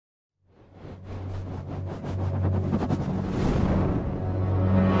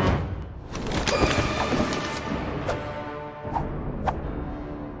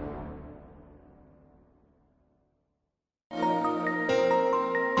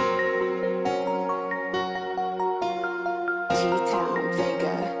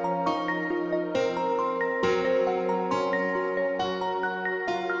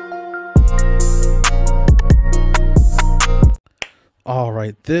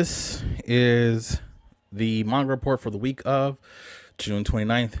This is the manga report for the week of June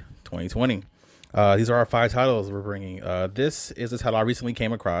 29th, 2020. These are our 5 titles we're bringing. This is a title I recently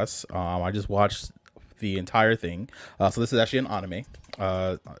came across. I just watched the entire thing. So this is actually an anime.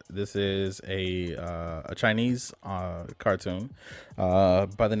 This is a Chinese cartoon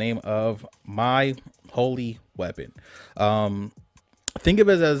by the name of My Holy Weapon. Think of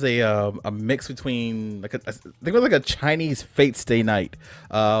it as a mix between think of it like a Chinese Fate Stay Night,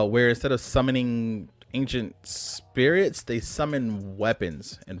 where instead of summoning ancient spirits, they summon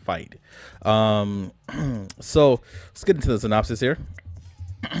weapons and fight. So let's get into the synopsis here.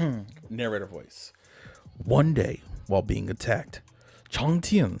 Narrator voice. One day, while being attacked, Chang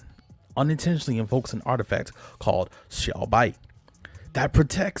Tian unintentionally invokes an artifact called Xiaobai that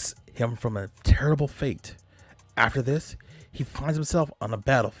protects him from a terrible fate. After this, he finds himself on a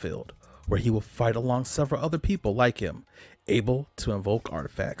battlefield where he will fight along several other people like him, able to invoke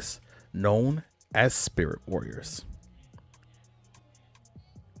artifacts known as spirit warriors.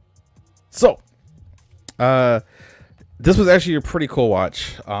 So, this was actually a pretty cool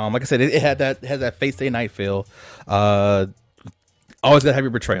watch. Like I said, it had that Fate Stay Night feel. Always gotta have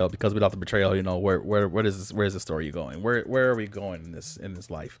your betrayal, because without the betrayal, you know, where's the story going? Where are we going in this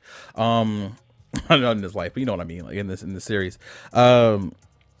life? Not in this life, but you know what I mean, like in this series.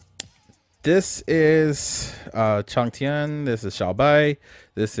 This is Chang Tian. This is Xiaobai.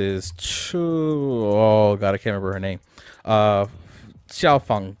 This is oh god, I can't remember her name. Xiao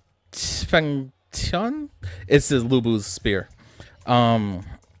Feng Tian. It's his Lubu's spear, or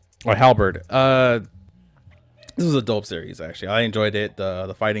halberd. This was a dope series, actually. I enjoyed it.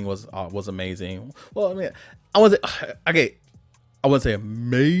 The fighting was amazing. Well, I mean, I wouldn't say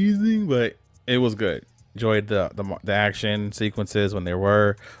amazing, but it was good. Enjoyed the action sequences when there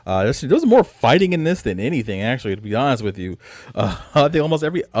were. There was more fighting in this than anything, actually, to be honest with you. I think almost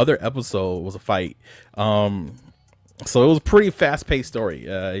every other episode was a fight. So it was a pretty fast-paced story.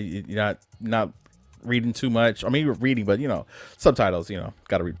 You're not reading too much. I mean, you're reading, but you know, subtitles. You know,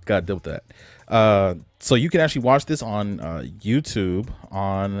 gotta deal with that. So you can actually watch this on YouTube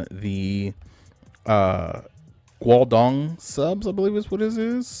on the Guodong subs, I believe is what it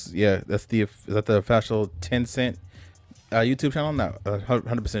is. Yeah, is that the official Tencent YouTube channel? I'm not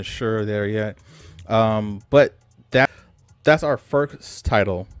 100% sure there yet. But that's our first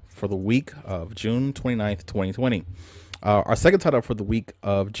title for the week of June 29th, 2020. Our second title for the week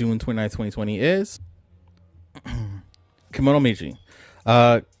of June 29th, 2020 is Kimono Michi.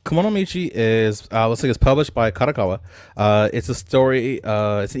 Kimono Michi is let's say it's published by Karakawa. It's a story.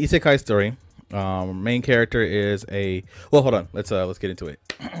 It's an isekai story. Main character is hold on. Let's get into it.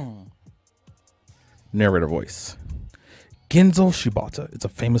 Narrator voice. Genzo Shibata is a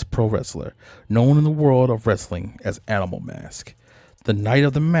famous pro wrestler known in the world of wrestling as Animal Mask. The night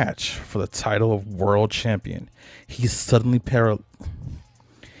of the match for the title of world champion, he's suddenly teleported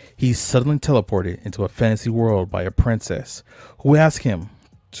into a fantasy world by a princess who asks him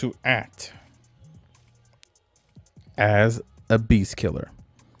to act as a beast killer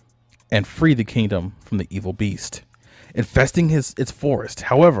and free the kingdom from the evil beast infesting its forest.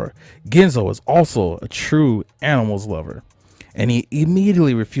 However, Genzo is also a true animals lover, and he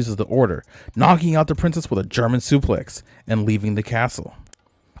immediately refuses the order, knocking out the princess with a German suplex and leaving the castle.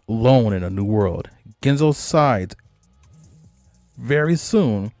 Alone in a new world, Genzo sides very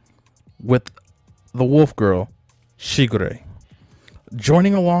soon with the wolf girl Shigure,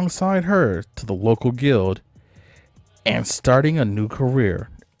 joining alongside her to the local guild and starting a new career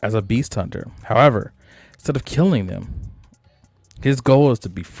as a beast hunter. However, instead of killing them, his goal is to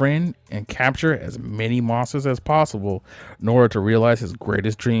befriend and capture as many monsters as possible in order to realize his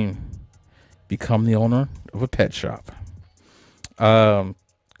greatest dream: become the owner of a pet shop. God,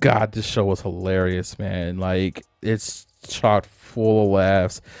 this show was hilarious, man. Like, it's chock full of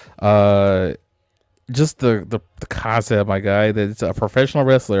laughs. Just the concept, my guy, that it's a professional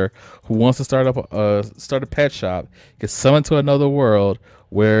wrestler who wants to start a pet shop, gets summoned to another world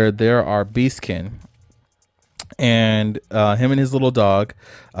where there are beastkin, and him and his little dog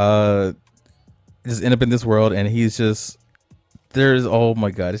just end up in this world, and he's just oh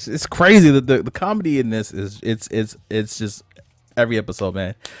my god, it's crazy that the comedy in this is it's just every episode,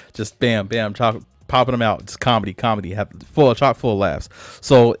 man, just bam popping them out. It's comedy chock full of laughs.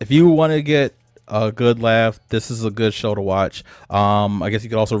 So if you want to get a good laugh, this is a good show to watch. I guess you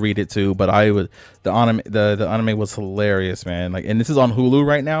could also read it too, but the anime was hilarious, man. Like, and this is on Hulu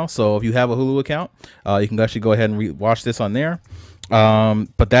right now, so if you have a Hulu account, you can actually go ahead and watch this on there.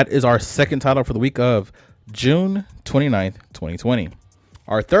 But that is our second title for the week of June 29th, 2020.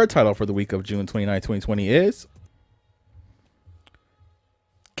 Our third title for the week of June 29th, 2020 is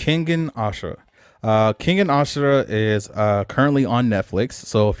Kengan Ashura. Kengan Ashura is currently on Netflix.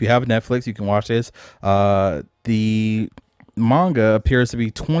 So if you have Netflix, you can watch this. The manga appears to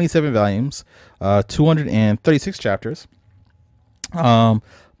be 27 volumes, 236 chapters.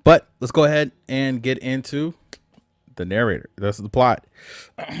 But let's go ahead and get into the narrator. That's the plot.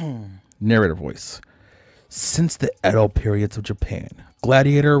 Narrator voice. Since the Edo periods of Japan,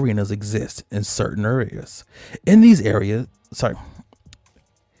 gladiator arenas exist in certain areas. In these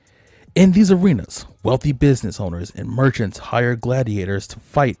arenas, wealthy business owners and merchants hire gladiators to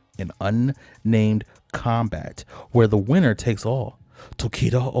fight in unnamed combat, where the winner takes all.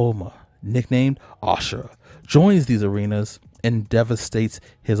 Tokita Oma, nicknamed Ashura, joins these arenas and devastates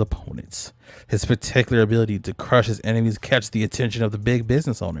his opponents. His particular ability to crush his enemies catches the attention of the big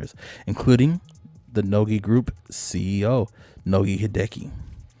business owners, including the Nogi Group CEO, Nogi Hideki.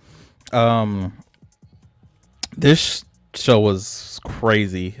 This show was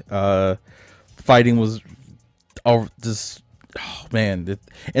crazy. Fighting was just, oh man.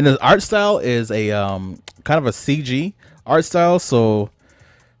 And the art style is a kind of a CG art style, so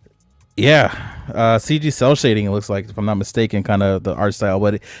yeah, CG cell shading, it looks like, if I'm not mistaken, kind of the art style,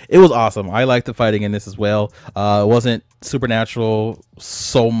 but it was awesome. I liked the fighting in this as well. It wasn't supernatural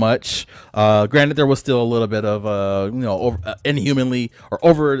so much. Granted, there was still a little bit of inhumanly or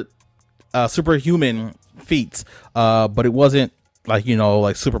over superhuman feats, but it wasn't like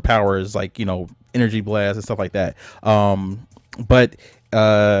like superpowers, like energy blast and stuff like that. But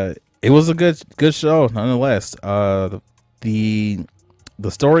it was a good show nonetheless. The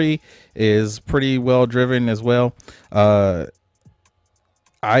story is pretty well driven as well. I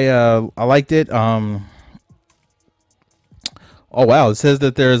liked it. Oh wow, it says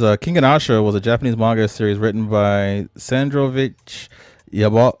that there's a Kengan Ashura was a Japanese manga series written by Sandrovich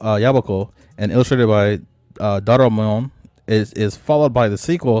Yaboko and illustrated by Daromon. Is followed by the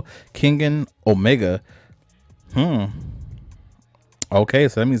sequel Kengan Omega. Okay,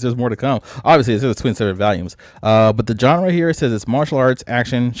 so that means there's more to come. Obviously, it says 27 volumes. But the genre here says it's martial arts,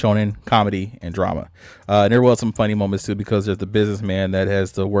 action, shonen, comedy, and drama. And there was some funny moments too, because there's the businessman that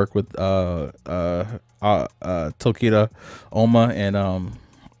has to work with Tokita Oma, and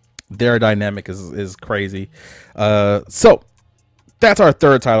their dynamic is crazy. So that's our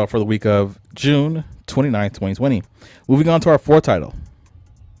third title for the week of June 29th, 2020. Moving on to our fourth title.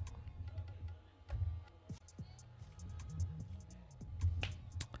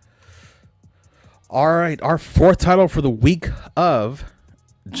 All right, our fourth title for the week of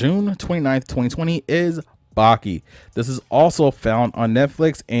June 29th, 2020 is Baki. This is also found on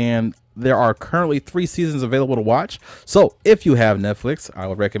Netflix, and there are currently 3 seasons available to watch. So if you have Netflix, I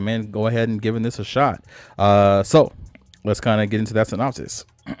would recommend go ahead and giving this a shot. So let's kind of get into that synopsis.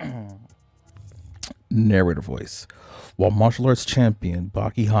 Narrator voice. While martial arts champion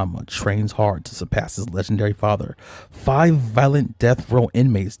Baki Hama trains hard to surpass his legendary father, 5 violent death row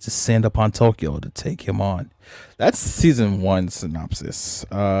inmates descend upon Tokyo to take him on. That's season 1 synopsis.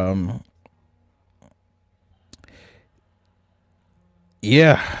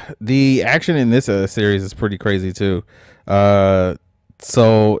 Yeah, the action in this series is pretty crazy too.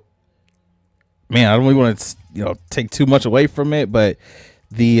 So, man, I don't really want to take too much away from it, but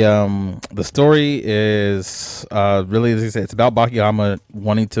the story is really, as I said, it's about Bakiyama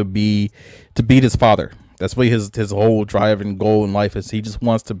wanting to beat his father. That's really his whole drive and goal in life, is he just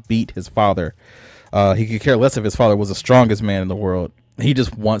wants to beat his father. He could care less if his father was the strongest man in the world. He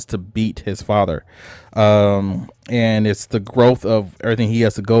just wants to beat his father. And it's the growth of everything he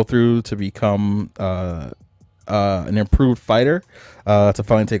has to go through to become an improved fighter, to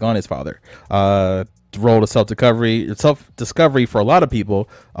finally take on his father. The role of self-discovery for a lot of people,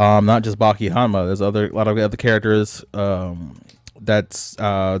 not just Baki Hanma. There's a lot of other characters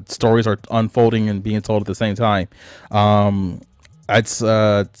that stories are unfolding and being told at the same time. It's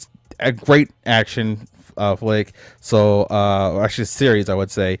a great action flick. So actually, series, I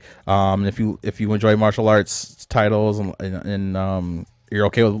would say. If you enjoy martial arts titles and you're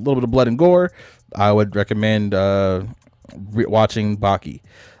okay with a little bit of blood and gore, I would recommend watching Baki.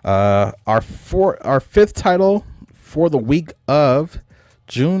 Our fifth title for the week of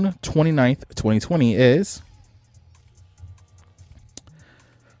June 29th, 2020 is,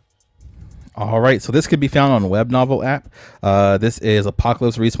 all right, so this could be found on a web novel app. This is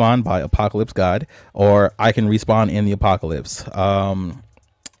Apocalypse Respawn by Apocalypse God, or I Can Respawn in the Apocalypse.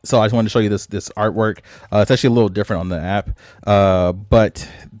 So I just wanted to show you this artwork. It's actually a little different on the app, but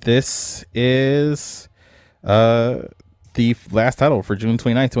this is the last title for June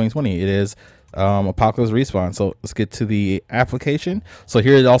 29th, 2020. It is Apocalypse Respawn. So let's get to the application. So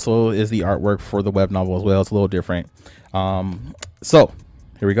here it also is the artwork for the web novel as well. It's a little different. So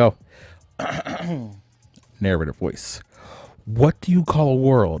Here we go. Narrator voice. What do you call a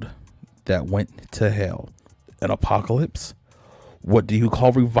world that went to hell? An apocalypse? What do you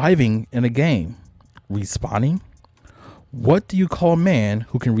call reviving in a game? Respawning? What do you call a man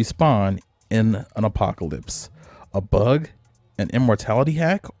who can respawn in an apocalypse? A bug? An immortality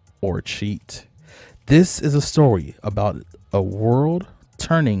hack? Or a cheat? This is a story about a world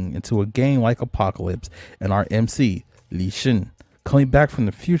turning into a game like Apocalypse, and our MC, Li Shin, coming back from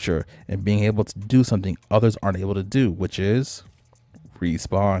the future and being able to do something others aren't able to do, which is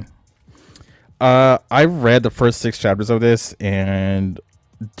respawn. I read the first 6 chapters of this, and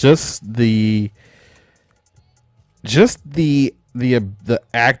just the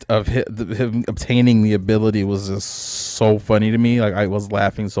act of him obtaining the ability was just so funny to me. Like, I was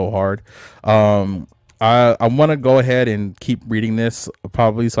laughing so hard. I want to go ahead and keep reading this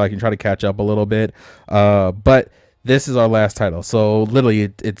probably so I can try to catch up a little bit. But this is our last title. So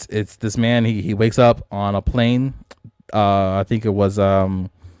literally it's this man. He wakes up on a plane. I think it was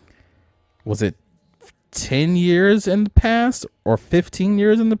it 10 years in the past or 15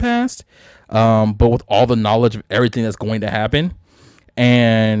 years in the past? But with all the knowledge of everything that's going to happen.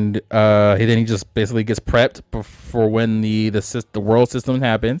 And then he just basically gets prepped for when the world system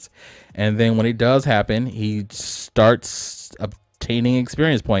happens. And then when it does happen, he starts obtaining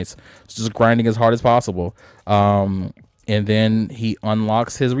experience points, just grinding as hard as possible. And then he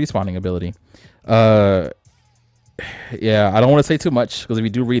unlocks his respawning ability. Yeah, I don't want to say too much, because if you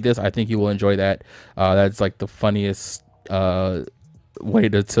do read this, I think you will enjoy that. That's like the funniest way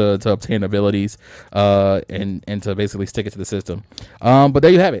to obtain abilities and to basically stick it to the system. But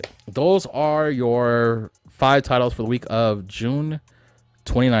there you have it. Those are your 5 titles for the week of June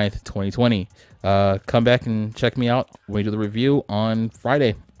 29th, 2020. Come back and check me out when we do the review on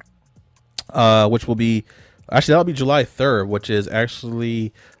Friday, which will be that'll be July 3rd, which is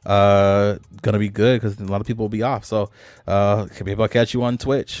actually gonna be good because a lot of people will be off. So maybe I'll catch you on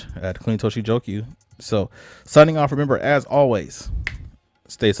Twitch at Clean Toshi Joku. So signing off, remember, as always,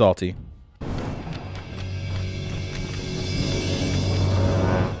 stay salty.